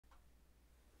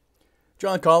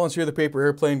John Collins here, the Paper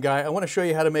Airplane Guy. I want to show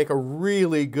you how to make a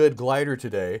really good glider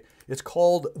today. It's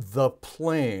called the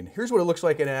Plane. Here's what it looks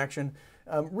like in action.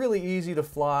 Really easy to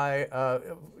fly,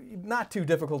 not too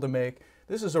difficult to make.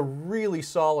 This is a really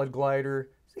solid glider.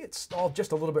 See, it's stalled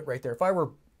just a little bit right there. If I were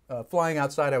flying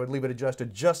outside, I would leave it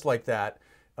adjusted just like that.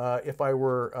 If I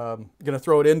were going to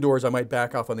throw it indoors, I might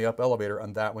back off on the up elevator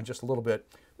on that one just a little bit.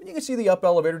 But you can see the up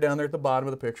elevator down there at the bottom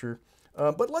of the picture.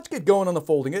 But let's get going on the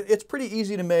folding. It's pretty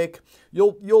easy to make.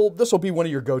 This will be one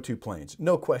of your go-to planes,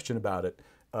 no question about it.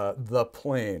 The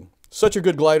Plane. Such a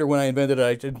good glider. When I invented it,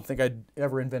 I didn't think I'd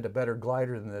ever invent a better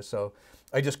glider than this, so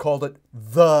I just called it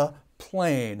the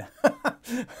Plane.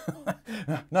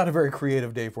 Not a very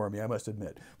creative day for me, I must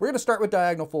admit. We're going to start with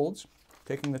diagonal folds,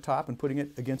 taking the top and putting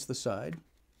it against the side,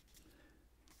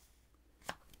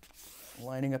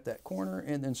 lining up that corner,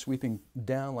 and then sweeping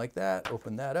down like that.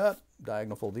 Open that up,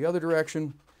 diagonal fold the other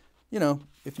direction. You know,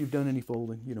 if you've done any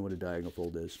folding, you know what a diagonal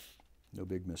fold is. No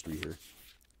big mystery here.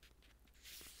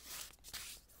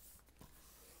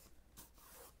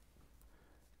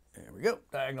 There we go.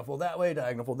 Diagonal fold that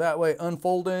way,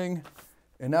 unfolding.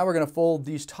 And now we're going to fold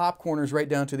these top corners right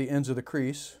down to the ends of the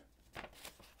crease.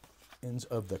 Ends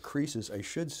of the creases, I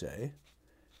should say.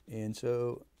 And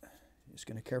so just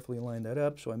going to carefully line that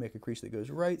up so I make a crease that goes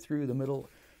right through the middle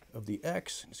of the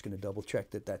X. Just going to double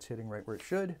check that that's hitting right where it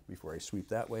should before I sweep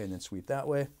that way and then sweep that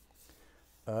way.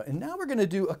 And now we're going to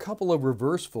do a couple of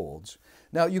reverse folds.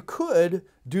 Now you could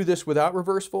do this without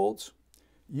reverse folds.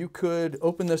 You could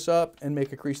open this up and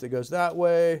make a crease that goes that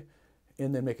way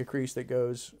and then make a crease that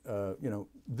goes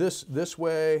this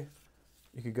way.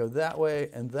 You could go that way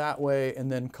and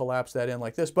then collapse that in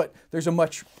like this, but there's a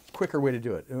much quicker way to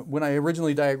do it. When I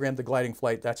originally diagrammed the gliding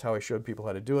flight, that's how I showed people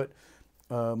how to do it.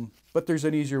 But there's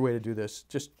an easier way to do this,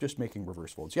 just making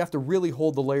reverse folds. You have to really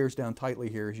hold the layers down tightly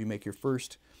here as you make your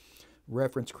first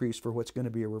reference crease for what's going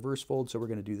to be a reverse fold. So we're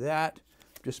going to do that.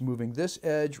 Just moving this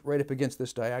edge right up against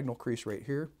this diagonal crease right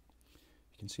here.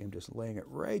 You can see I'm just laying it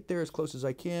right there as close as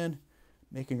I can,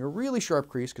 making a really sharp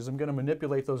crease because I'm going to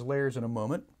manipulate those layers in a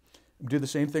moment. Do the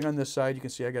same thing on this side. You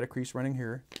can see I got a crease running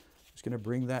here. Just going to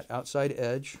bring that outside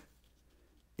edge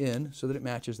in so that it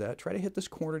matches that. Try to hit this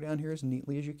corner down here as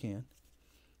neatly as you can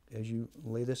as you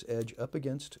lay this edge up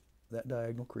against that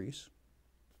diagonal crease.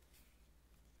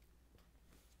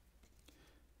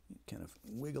 You kind of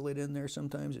wiggle it in there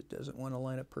sometimes. It doesn't want to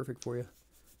line up perfect for you.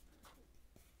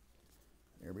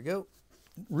 There we go.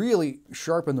 Really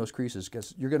sharpen those creases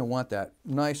because you're going to want that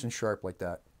nice and sharp like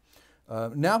that.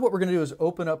 Now what we're going to do is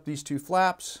open up these two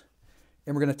flaps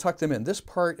and we're going to tuck them in. This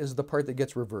part is the part that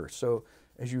gets reversed. So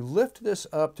as you lift this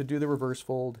up to do the reverse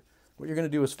fold, what you're going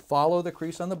to do is follow the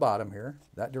crease on the bottom here,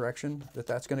 that direction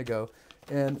that's going to go.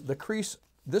 And the crease,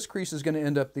 this crease is going to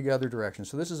end up the other direction.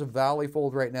 So this is a valley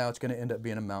fold right now. It's going to end up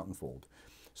being a mountain fold.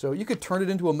 So you could turn it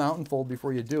into a mountain fold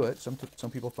before you do it. Some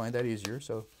people find that easier.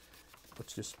 So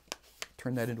let's just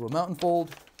turn that into a mountain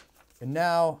fold. And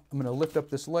now I'm going to lift up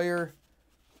this layer,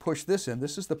 push this in.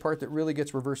 This is the part that really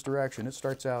gets reverse direction. It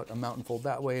starts out a mountain fold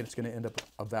that way and it's going to end up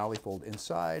a valley fold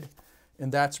inside,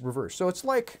 and that's reverse. So it's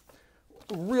like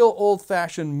a real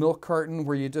old-fashioned milk carton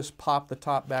where you just pop the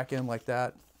top back in like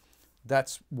that.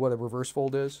 That's what a reverse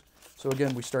fold is. So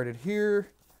again, we started here,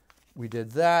 we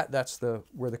did that. That's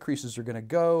where the creases are going to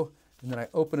go. And then I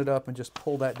open it up and just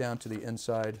pull that down to the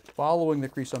inside, following the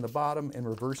crease on the bottom and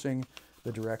reversing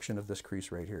the direction of this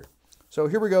crease right here. So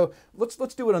here we go. Let's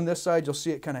do it on this side. You'll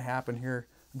see it kind of happen here.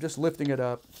 I'm just lifting it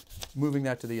up, moving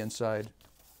that to the inside,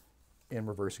 and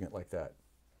reversing it like that.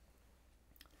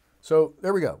 So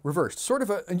there we go, reversed. Sort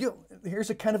of here's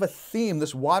a kind of a theme,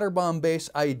 this water bomb base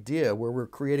idea where we're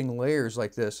creating layers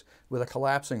like this with a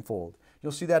collapsing fold.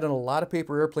 You'll see that in a lot of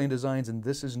paper airplane designs, and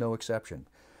this is no exception.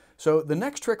 So the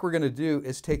next trick we're going to do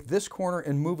is take this corner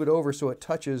and move it over so it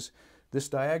touches this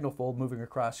diagonal fold moving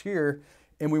across here.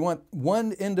 And we want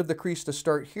one end of the crease to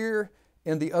start here,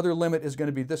 and the other limit is going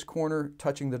to be this corner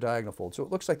touching the diagonal fold. So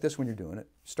it looks like this when you're doing it.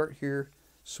 Start here,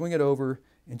 swing it over,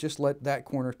 and just let that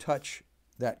corner touch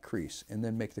that crease, and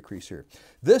then make the crease here.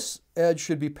 This edge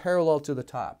should be parallel to the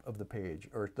top of the page,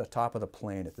 or the top of the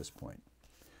plane at this point.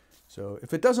 So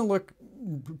if it doesn't look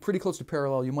pretty close to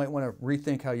parallel, you might want to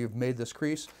rethink how you've made this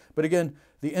crease. But again,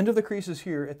 the end of the crease is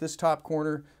here at this top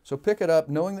corner. So pick it up,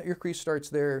 knowing that your crease starts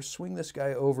there, swing this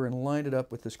guy over and line it up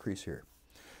with this crease here.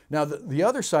 Now the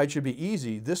other side should be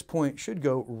easy. This point should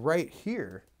go right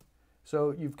here.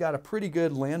 So you've got a pretty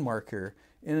good landmark here.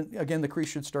 And again, the crease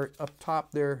should start up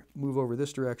top there, move over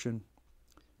this direction,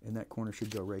 and that corner should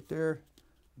go right there.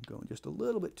 I'm going just a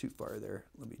little bit too far there.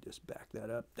 Let me just back that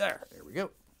up. There we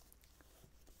go.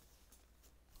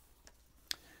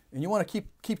 And you want to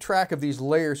keep track of these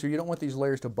layers, so you don't want these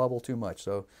layers to bubble too much.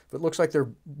 So if it looks like they're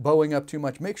bowing up too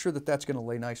much, make sure that that's going to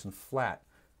lay nice and flat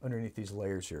underneath these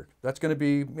layers here. That's going to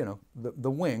be, you know,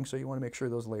 the wing, so you want to make sure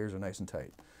those layers are nice and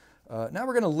tight. Now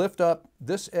we're going to lift up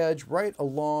this edge right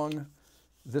along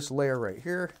this layer right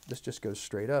here. This just goes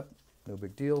straight up, no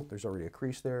big deal. There's already a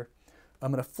crease there.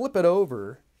 I'm going to flip it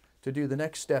over to do the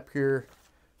next step here,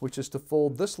 which is to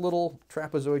fold this little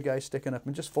trapezoid guy sticking up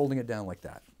and just folding it down like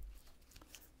that.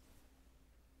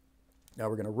 Now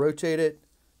we're going to rotate it,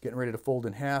 getting ready to fold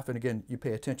in half. And again, you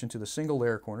pay attention to the single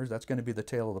layer corners. That's going to be the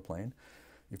tail of the plane.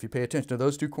 If you pay attention to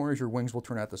those two corners, your wings will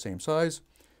turn out the same size.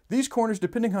 These corners,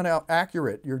 depending on how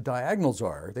accurate your diagonals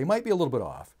are, they might be a little bit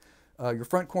off. Your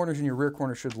front corners and your rear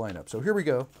corners should line up. So here we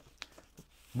go.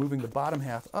 Moving the bottom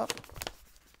half up,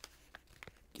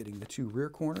 getting the two rear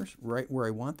corners right where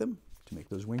I want them to make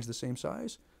those wings the same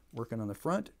size, working on the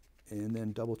front, and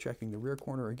then double checking the rear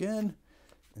corner again.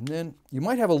 And then you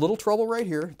might have a little trouble right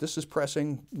here. This is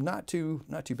pressing not too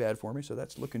bad for me, so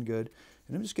that's looking good.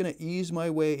 And I'm just going to ease my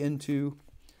way into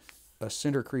a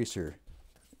center crease here.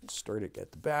 Start it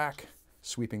at the back,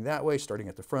 sweeping that way, starting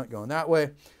at the front, going that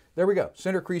way. There we go,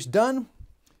 center crease done.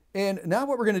 And now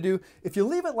what we're going to do, if you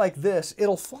leave it like this,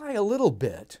 it'll fly a little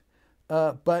bit,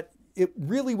 but it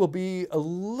really will be a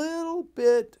little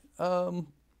bit,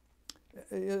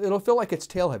 it'll feel like it's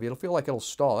tail heavy. It'll feel like it'll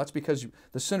stall. That's because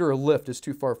the center of lift is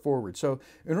too far forward. So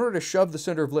in order to shove the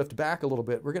center of lift back a little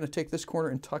bit, we're going to take this corner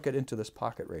and tuck it into this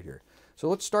pocket right here. So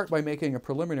let's start by making a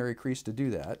preliminary crease to do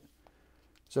that.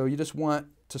 So you just want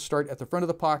to start at the front of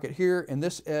the pocket here, and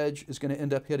this edge is going to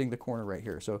end up hitting the corner right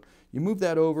here. So you move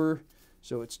that over,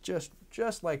 so it's just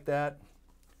like that.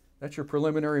 That's your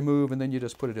preliminary move, and then you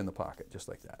just put it in the pocket, just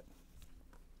like that.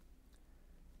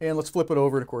 And let's flip it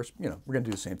over, and of course, you know, we're going to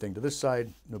do the same thing to this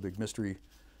side. No big mystery.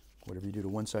 Whatever you do to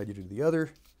one side, you do to the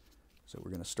other. So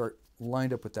we're going to start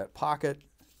lined up with that pocket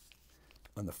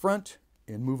on the front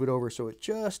and move it over so it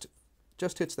just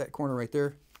hits that corner right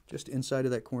there, just inside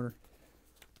of that corner.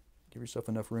 Give yourself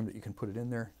enough room that you can put it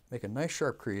in there. Make a nice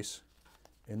sharp crease,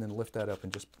 and then lift that up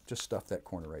and just stuff that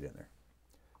corner right in there.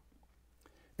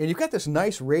 And you've got this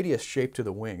nice radius shape to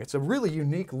the wing. It's a really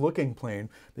unique looking plane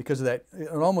because of that. It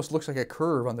almost looks like a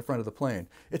curve on the front of the plane.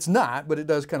 It's not, but it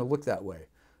does kind of look that way.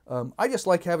 I just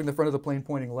like having the front of the plane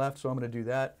pointing left, so I'm going to do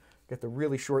that. Get the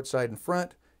really short side in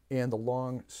front and the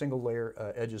long single layer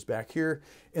edges back here.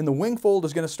 And the wing fold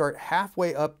is going to start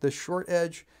halfway up the short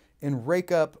edge and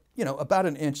rake up, you know, about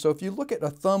an inch. So if you look at a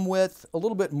thumb width, a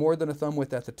little bit more than a thumb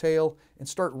width at the tail, and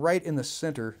start right in the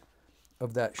center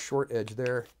of that short edge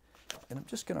there. And I'm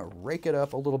just going to rake it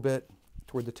up a little bit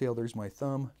toward the tail. There's my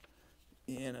thumb.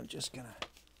 And I'm just going to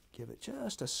give it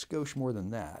just a skosh more than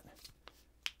that.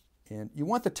 And you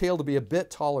want the tail to be a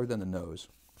bit taller than the nose.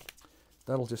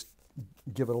 That'll just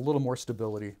give it a little more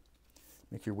stability,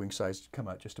 make your wing size come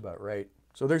out just about right.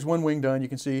 So there's one wing done. You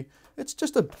can see it's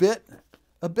just a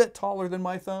bit taller than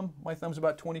my thumb. My thumb's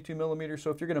about 22 millimeters. So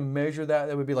if you're going to measure that,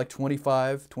 that would be like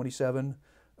 25, 27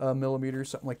 millimeters,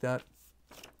 something like that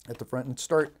at the front. And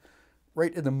start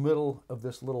right in the middle of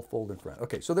this little fold in front.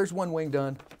 Okay, so there's one wing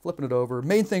done. Flipping it over.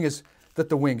 Main thing is that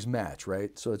the wings match,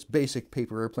 right? So it's basic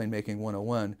paper airplane making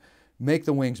 101. Make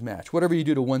the wings match. Whatever you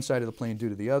do to one side of the plane, do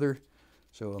to the other.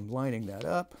 So I'm lining that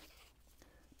up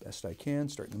best I can.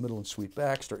 Start in the middle and sweep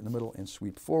back. Start in the middle and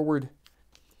sweep forward.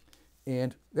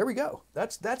 And there we go.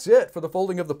 That's it for the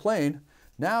folding of the plane.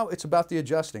 Now it's about the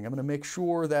adjusting. I'm going to make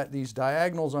sure that these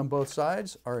diagonals on both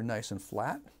sides are nice and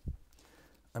flat.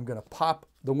 I'm going to pop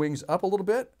the wings up a little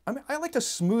bit. I like to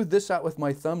smooth this out with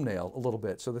my thumbnail a little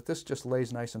bit so that this just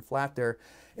lays nice and flat there.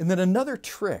 And then another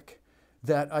trick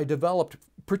that I developed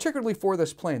particularly for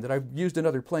this plane that I've used in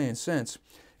other planes since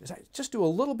is I just do a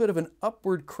little bit of an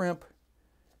upward crimp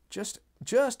just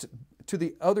to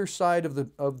the other side of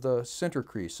the center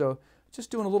crease. So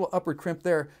just doing a little upward crimp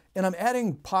there, and I'm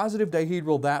adding positive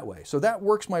dihedral that way. So that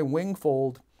works my wing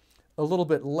fold a little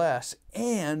bit less,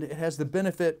 and it has the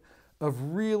benefit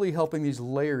of really helping these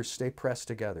layers stay pressed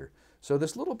together. So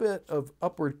this little bit of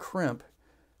upward crimp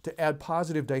to add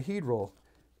positive dihedral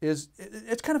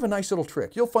it's kind of a nice little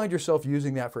trick. You'll find yourself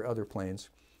using that for other planes.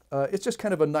 It's just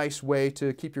kind of a nice way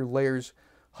to keep your layers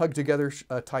hugged together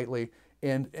tightly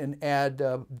and add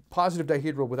positive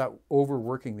dihedral without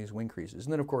overworking these wing creases.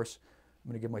 And then of course, I'm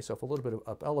going to give myself a little bit of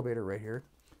up elevator right here.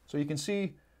 So you can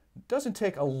see it doesn't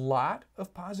take a lot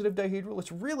of positive dihedral.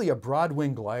 It's really a broad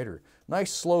wing glider.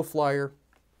 Nice slow flyer.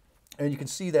 And you can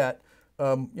see that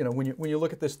you know, when you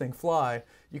look at this thing fly,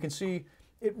 you can see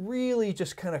it really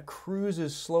just kind of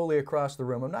cruises slowly across the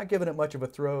room. I'm not giving it much of a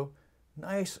throw.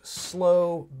 Nice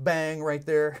slow bang right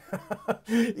there.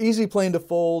 Easy plane to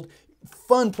fold.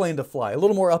 fun plane to fly, a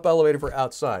little more up elevated for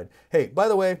outside. Hey, by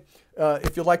the way,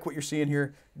 if you like what you're seeing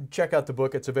here, check out the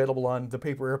book. It's available on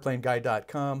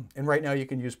thepaperAirplaneGuide.com. And right now you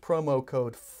can use promo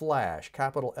code FLASH,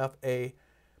 capital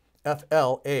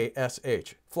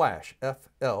F-L-A-S-H, FLASH,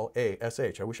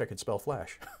 F-L-A-S-H. I wish I could spell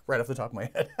flash right off the top of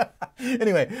my head.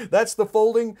 Anyway, that's the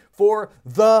folding for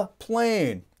the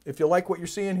plane. If you like what you're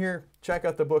seeing here, check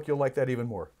out the book. You'll like that even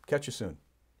more. Catch you soon.